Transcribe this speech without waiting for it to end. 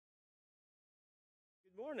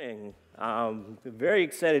Morning. Very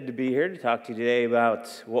excited to be here to talk to you today about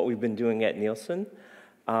what we've been doing at Nielsen.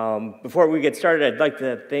 Before we get started, I'd like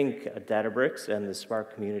to thank Databricks and the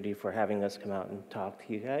Spark community for having us come out and talk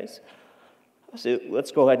to you guys. So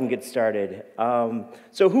let's go ahead and get started.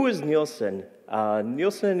 So who is Nielsen?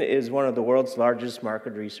 Nielsen is one of the world's largest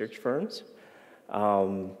market research firms.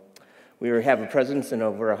 We have a presence in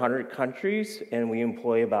over 100 countries, and we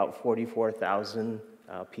employ about 44,000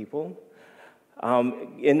 people.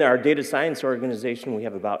 In our data science organization, we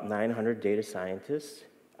have about 900 data scientists.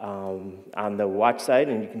 On the watch side,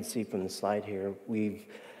 and you can see from the slide here, we've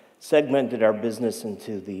segmented our business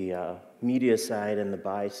into the media side and the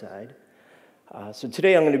buy side. So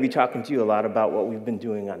today I'm going to be talking to you a lot about what we've been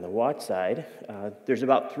doing on the watch side. There's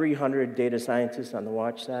about 300 data scientists on the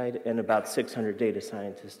watch side and about 600 data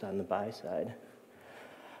scientists on the buy side.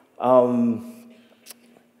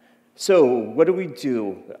 So what do we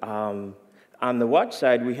do? On the watch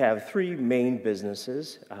side, we have three main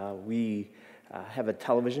businesses. We have a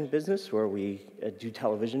television business where we do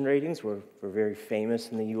television ratings. We're very famous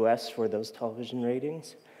in the US for those television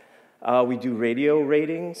ratings. We do radio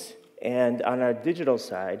ratings. And on our digital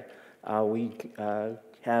side, we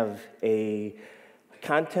have a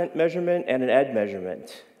content measurement and an ad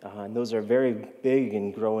measurement. And those are very big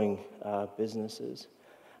and growing businesses.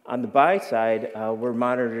 On the buy side, we're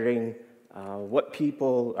monitoring what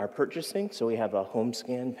people are purchasing. So we have a home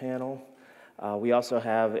scan panel. We also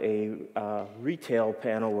have a retail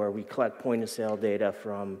panel where we collect point-of-sale data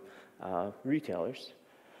from retailers.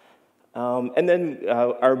 And then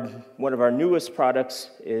one of our newest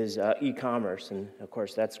products is e-commerce, and of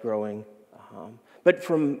course that's growing. But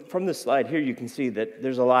from the slide here, you can see that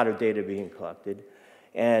there's a lot of data being collected,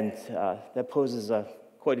 and that poses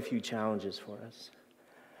quite a few challenges for us.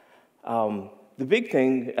 The big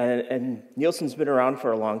thing, and Nielsen's been around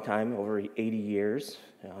for a long time, over 80 years.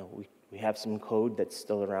 We have some code that's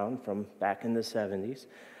still around from back in the 70s.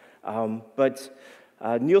 But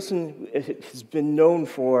Nielsen has been known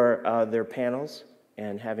for their panels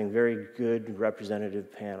and having very good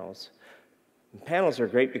representative panels. And panels are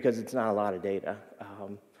great because it's not a lot of data.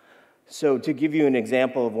 So to give you an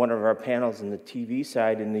example of one of our panels in the TV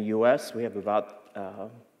side in the US, we have about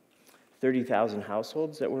 30,000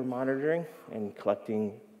 households that we're monitoring and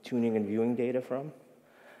collecting tuning and viewing data from.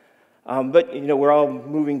 But you know, we're all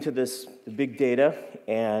moving to the big data,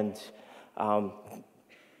 and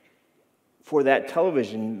for that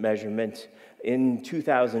television measurement in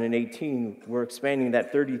 2018, we're expanding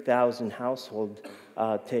that 30,000 household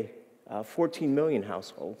to 14 million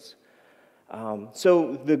households.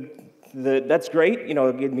 So that's great. You know,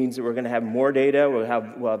 it means that we're going to have more data. We'll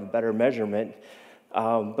have a better measurement.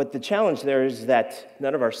 But the challenge there is that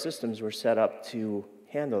none of our systems were set up to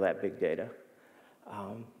handle that big data.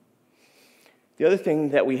 The other thing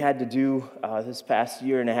that we had to do this past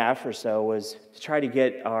year and a half or so was to try to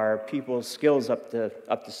get our people's skills up to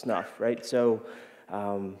snuff, right? So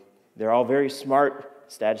they're all very smart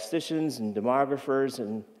statisticians and demographers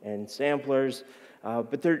and samplers,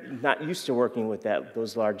 but they're not used to working with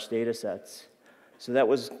those large data sets. So that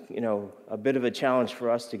was, you know, a bit of a challenge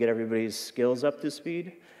for us to get everybody's skills up to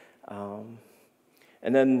speed. And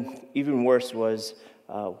then even worse was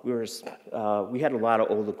we had a lot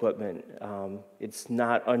of old equipment. It's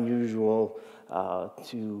not unusual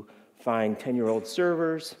to find 10-year-old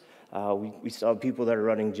servers. We still have people that are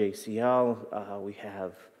running JCL. We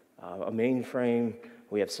have a mainframe.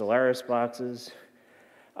 We have Solaris boxes.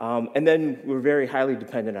 And then we're very highly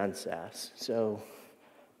dependent on SaaS. So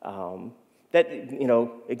that, you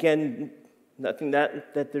know, again, nothing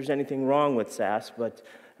that there's anything wrong with SaaS, but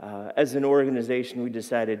as an organization, we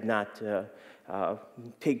decided not to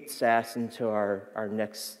take SaaS into our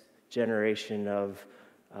next generation of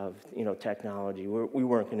you know, technology. We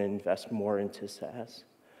weren't going to invest more into SaaS.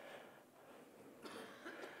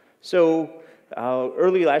 So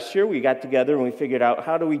early last year, we got together and we figured out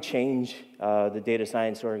how do we change the data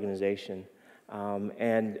science organization.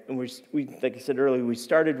 And we, like I said earlier, we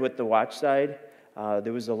started with the watch side.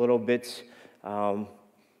 There was a little bit, you know,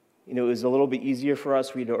 it was a little bit easier for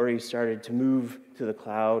us. We'd already started to move to the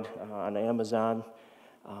cloud on Amazon.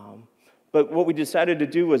 But what we decided to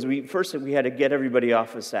do was first we had to get everybody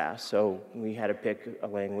off of SaaS. So we had to pick a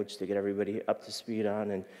language to get everybody up to speed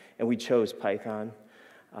on, and we chose Python.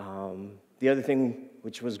 The other thing,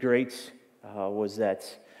 which was great, was that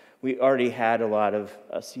we already had a lot of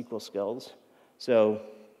SQL skills. So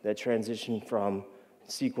that transition from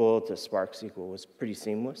SQL to Spark SQL was pretty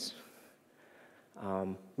seamless.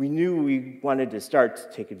 We knew we wanted to start to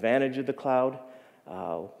take advantage of the cloud.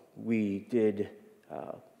 We did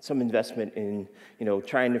some investment in,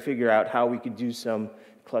 trying to figure out how we could do some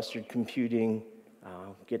clustered computing,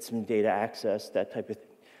 get some data access, that type of thing.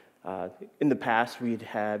 In the past, we'd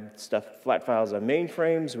had flat files on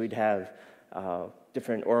mainframes. We'd have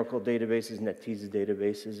different Oracle databases, NetTeasa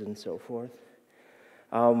databases, and so forth.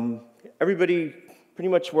 Everybody pretty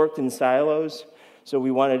much worked in silos, so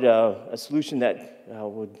we wanted a solution that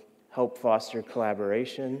would help foster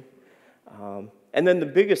collaboration. And then the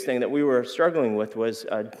biggest thing that we were struggling with was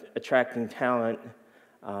attracting talent.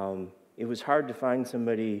 It was hard to find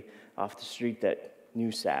somebody off the street that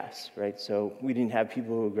knew SAS, right? So we didn't have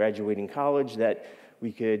people who were graduating college that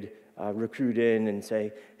we could recruit in and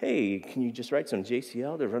say, hey, can you just write some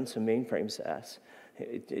JCL to run some mainframe SAS?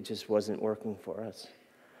 It just wasn't working for us.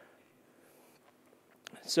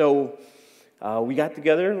 So we got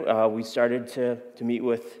together. We started to meet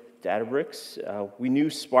with Databricks. We knew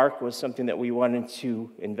Spark was something that we wanted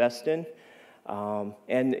to invest in.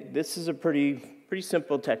 And this is a pretty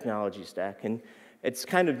simple technology stack. And it's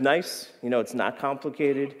kind of nice. It's not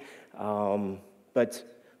complicated. But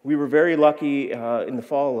we were very lucky in the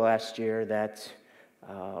fall of last year that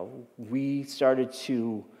we started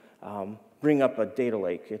to bring up a data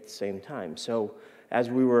lake at the same time. So as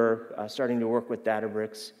we were starting to work with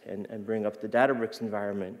Databricks and bring up the Databricks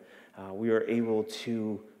environment, we were able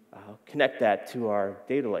to connect that to our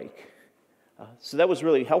data lake. So that was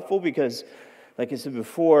really helpful because, like I said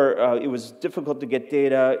before, it was difficult to get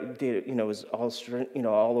data. Data, was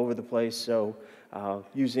all over the place. So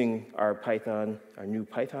using our new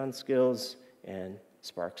Python skills and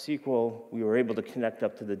Spark SQL, we were able to connect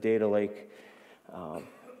up to the data lake,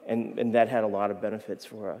 and that had a lot of benefits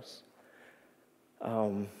for us.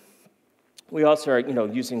 We also are,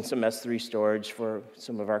 using some S3 storage for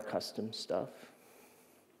some of our custom stuff.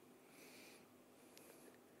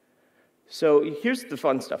 So here's the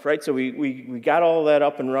fun stuff, right? So we got all that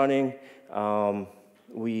up and running. There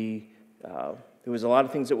was a lot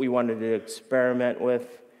of things that we wanted to experiment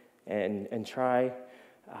with and try.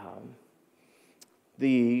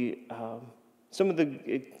 Some of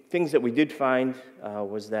the things that we did find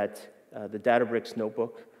was that the Databricks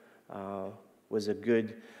notebook was a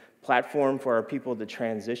good platform for our people to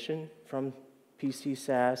transition from PC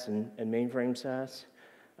SAS and mainframe SAS.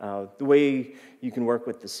 The way you can work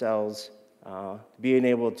with the cells, being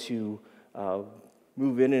able to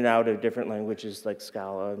move in and out of different languages like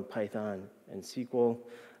Scala and Python and SQL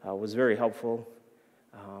was very helpful.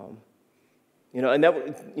 And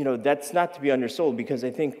that, that's not to be undersold, because I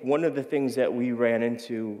think one of the things that we ran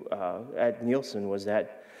into at Nielsen was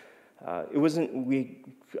that it wasn't,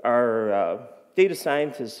 our data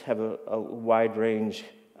scientists have a wide range.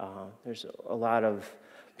 There's a lot of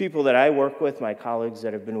people that I work with, my colleagues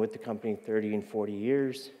that have been with the company 30 and 40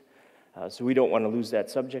 years. So we don't want to lose that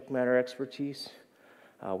subject matter expertise.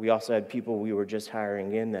 We also had people we were just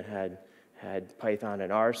hiring in that had Python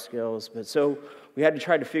and R skills. But so we had to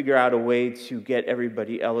try to figure out a way to get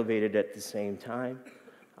everybody elevated at the same time.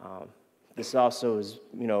 This also is,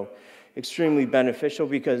 extremely beneficial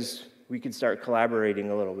because we could start collaborating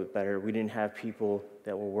a little bit better. We didn't have people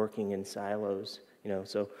that were working in silos.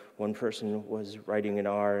 So one person was writing in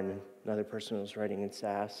R and another person was writing in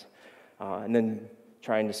SAS. And then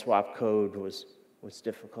trying to swap code was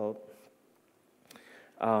difficult.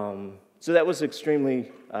 So that was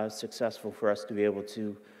extremely successful for us to be able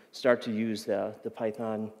to start to use the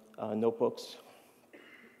Python notebooks.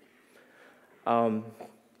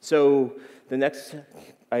 So the next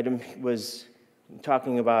item was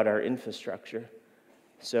talking about our infrastructure.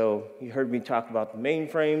 So you heard me talk about the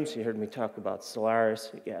mainframes, you heard me talk about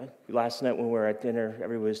Solaris. Yeah, last night when we were at dinner,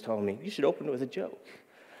 everybody was telling me, you should open it with a joke.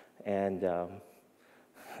 And I'm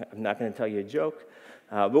not going to tell you a joke,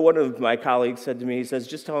 but one of my colleagues said to me, he says,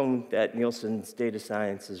 just tell them that Nielsen's data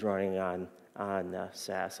science is running on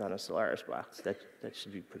SAS on a Solaris box. That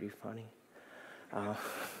should be pretty funny.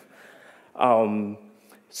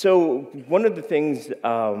 So one of the things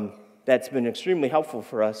that's been extremely helpful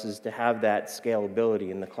for us is to have that scalability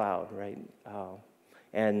in the cloud, right?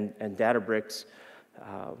 And Databricks,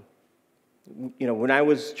 when I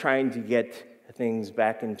was trying to get things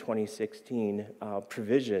back in 2016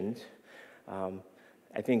 provisioned,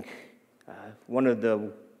 I think one of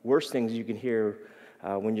the worst things you can hear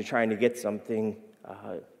when you're trying to get something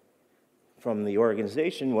from the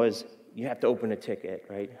organization was you have to open a ticket,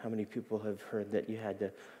 right? How many people have heard that you had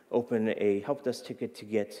to open a help desk ticket to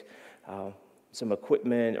get some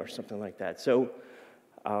equipment or something like that? So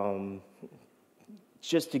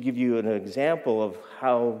just to give you an example of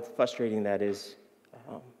how frustrating that is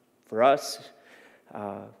for us,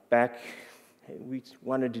 back we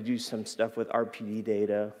wanted to do some stuff with RPD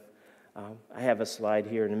data. I have a slide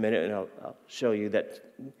here in a minute, and I'll show you that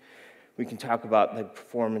we can talk about the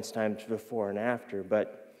performance times before and after,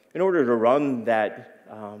 but in order to run that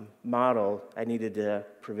model, I needed to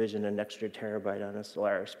provision an extra terabyte on a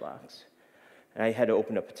Solaris box. And I had to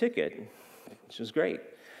open up a ticket, which was great.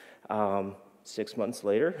 6 months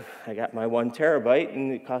later, I got my 1 terabyte,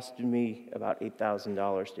 and it costed me about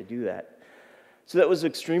 $8,000 to do that. So that was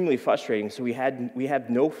extremely frustrating. So we had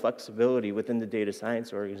no flexibility within the data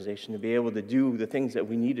science organization to be able to do the things that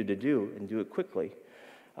we needed to do and do it quickly.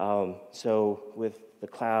 So with the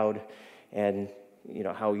cloud and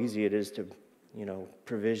how easy it is to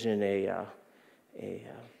provision a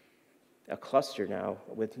cluster now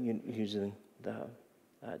with using the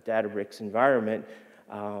Databricks environment,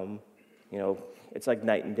 it's like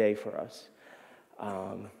night and day for us.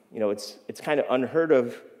 It's kind of unheard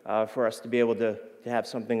of for us to be able to have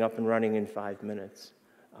something up and running in 5 minutes,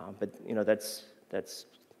 but that's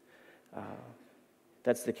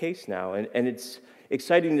the case now, and it's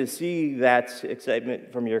exciting to see that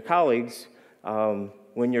excitement from your colleagues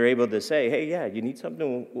when you're able to say, hey, yeah, you need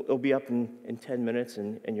something, it'll be up in 10 minutes,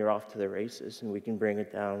 and you're off to the races, and we can bring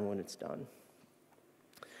it down when it's done.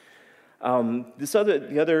 This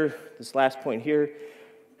last point here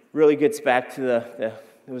really gets back to there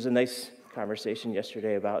was a nice conversation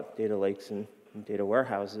yesterday about data lakes and data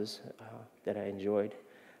warehouses that I enjoyed.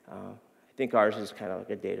 I think ours is kind of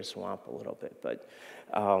like a data swamp a little bit, but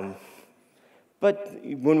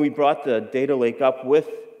when we brought the data lake up with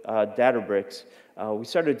Databricks, we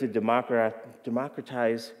started to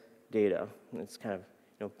democratize data. And it's kind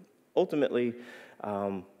of, ultimately,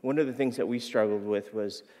 one of the things that we struggled with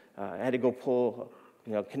was I had to go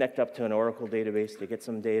connect up to an Oracle database to get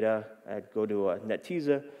some data. I'd go to a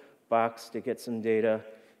Netezza box to get some data,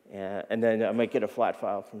 and then I might get a flat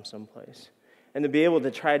file from someplace. And to be able to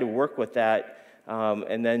try to work with that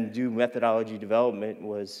and then do methodology development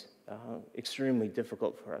was extremely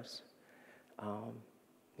difficult for us.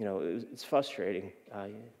 It's frustrating.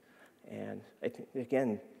 And I think,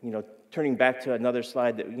 again, turning back to another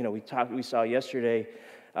slide that we saw yesterday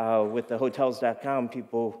with the hotels.com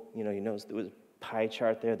people, you noticed there was a pie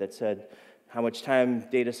chart there that said how much time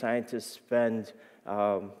data scientists spend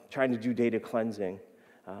trying to do data cleansing.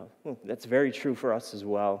 Well, that's very true for us as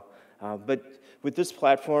well. But with this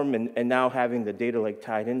platform and now having the data lake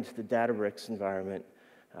tied into the Databricks environment,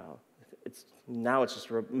 now it's just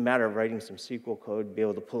a matter of writing some SQL code, be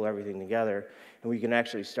able to pull everything together, and we can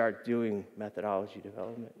actually start doing methodology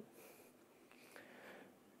development.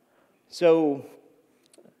 So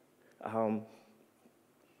I'm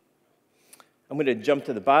going to jump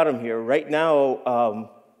to the bottom here. Right now,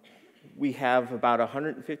 we have about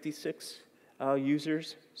 156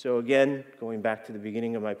 users. So again, going back to the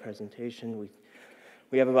beginning of my presentation,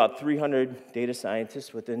 we have about 300 data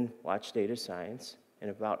scientists within Watch Data Science, and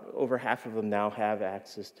about over half of them now have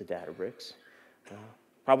access to Databricks.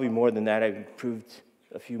 Probably more than that. I approved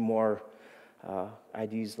a few more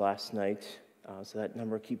IDs last night, so that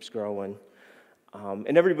number keeps growing.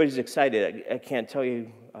 And everybody's excited. I can't tell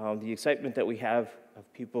you the excitement that we have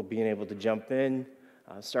of people being able to jump in,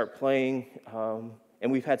 start playing,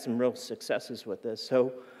 and we've had some real successes with this.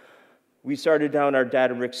 So we started down our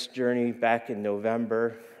Databricks journey back in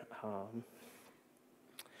November.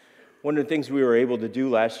 One of the things we were able to do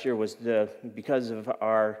last year was, because of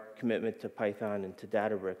our commitment to Python and to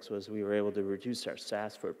Databricks, was we were able to reduce our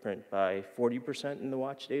SAS footprint by 40% in the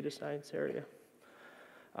Watch Data Science area.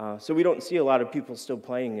 So we don't see a lot of people still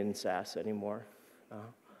playing in SAS anymore.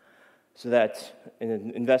 So that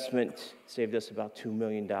investment saved us about $2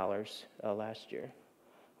 million last year.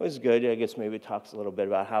 It was good. I guess maybe it talks a little bit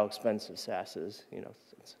about how expensive SAS is.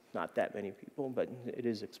 It's not that many people, but it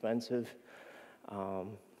is expensive.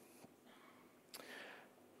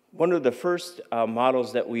 One of the first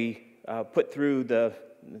models that we put through the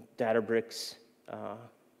Databricks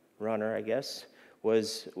runner, I guess,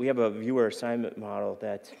 was we have a viewer assignment model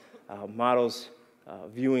that models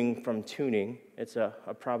viewing from tuning. It's a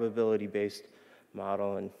probability-based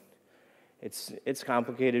model, and it's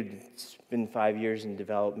complicated. It's been 5 years in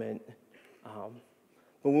development.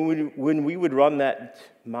 But when we would run that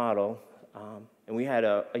model, and we had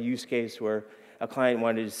a use case where a client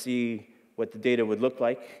wanted to see what the data would look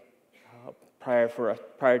like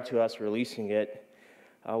prior to us releasing it,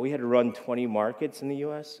 we had to run 20 markets in the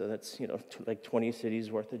U.S., so that's like 20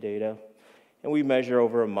 cities worth of data. And we measure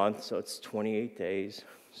over a month, so it's 28 days.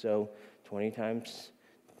 So 20 times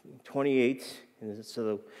 28, and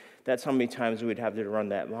so that's how many times we would have to run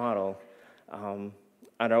that model. On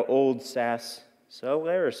our old SAS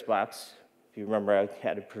Solaris box, if you remember, I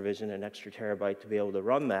had to provision an extra terabyte to be able to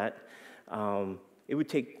run that. It would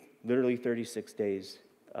take literally 36 days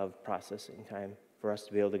of processing time for us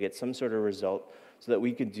to be able to get some sort of result so that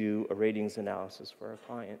we could do a ratings analysis for our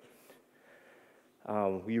client.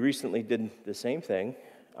 We recently did the same thing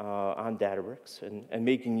on Databricks, and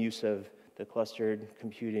making use of the clustered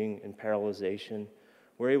computing and parallelization,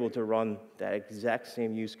 we're able to run that exact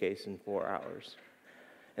same use case in 4 hours.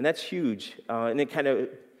 And that's huge, and it kind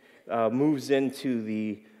of moves into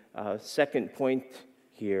the second point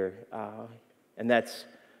here, and that's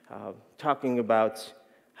talking about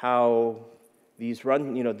how these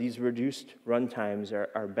reduced run times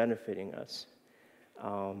are benefiting us.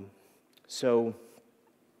 So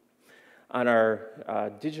on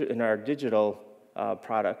in our digital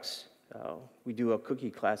products, we do a cookie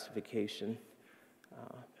classification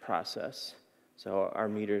process. So our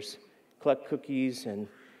meters collect cookies, and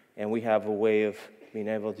we have a way of being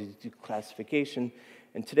able to do classification.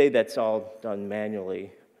 And today that's all done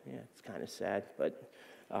manually. Yeah, it's kind of sad, but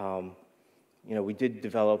we did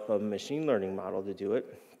develop a machine learning model to do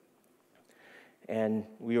it. And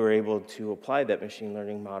we were able to apply that machine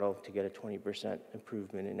learning model to get a 20%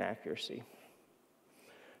 improvement in accuracy.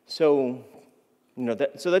 So,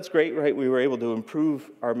 so that's great, right? We were able to improve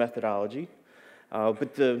our methodology.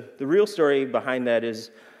 But the real story behind that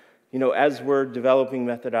is, as we're developing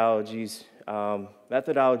methodologies,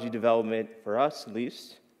 methodology development, for us at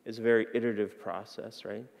least, is a very iterative process,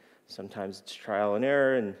 right? Sometimes it's trial and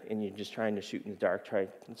error, and you're just trying to shoot in the dark.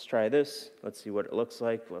 Let's try this. Let's see what it looks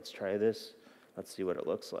like. Let's try this. Let's see what it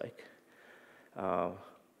looks like.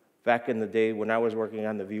 Back in the day when I was working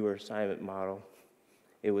on the viewer assignment model,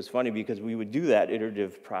 it was funny because we would do that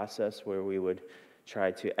iterative process where we would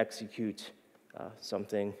try to execute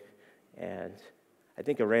something, and I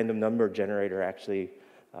think a random number generator actually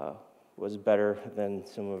was better than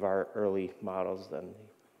some of our early models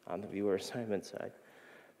on the viewer assignment side.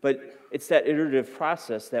 But it's that iterative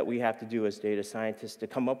process that we have to do as data scientists to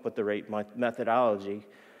come up with the right methodology.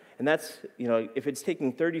 And that's, if it's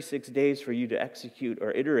taking 36 days for you to execute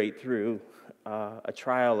or iterate through a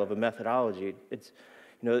trial of a methodology, it's,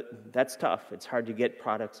 that's tough. It's hard to get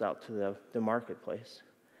products out to the marketplace.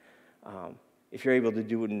 If you're able to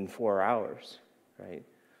do it in 4 hours, right?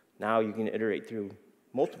 Now you can iterate through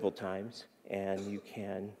multiple times, and you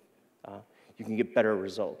can get better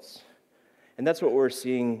results. And that's what we're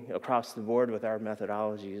seeing across the board with our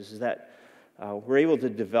methodologies, is that we're able to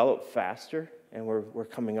develop faster, and we're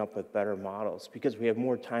coming up with better models because we have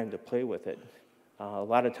more time to play with it. A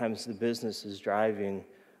lot of times the business is driving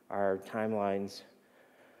our timelines,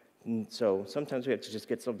 and so sometimes we have to just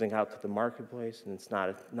get something out to the marketplace, and it's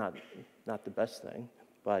not the best thing.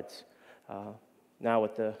 But now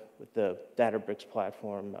with the Databricks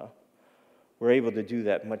platform, we're able to do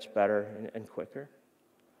that much better and quicker.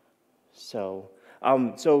 So,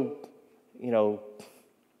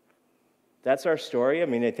 that's our story. I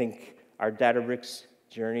mean, I think our Databricks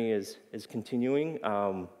journey is continuing.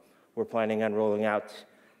 We're planning on rolling out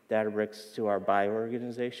Databricks to our buy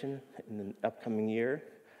organization in the upcoming year.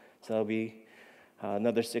 So there'll be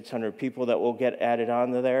another 600 people that will get added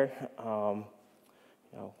onto there.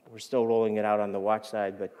 We're still rolling it out on the watch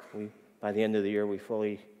side, but by the end of the year, we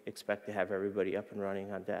fully expect to have everybody up and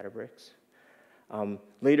running on Databricks.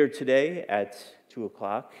 Later today at 2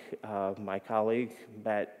 o'clock, my colleague,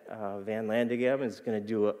 Matt Van Landegem, is going to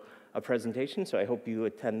do a presentation, so I hope you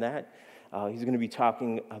attend that. He's going to be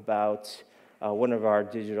talking about one of our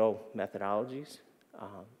digital methodologies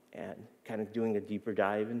and kind of doing a deeper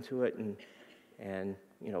dive into it and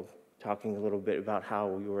talking a little bit about how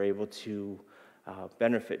we were able to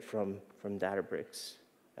benefit from Databricks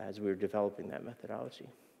as we were developing that methodology.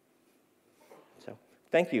 So,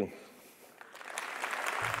 thank you.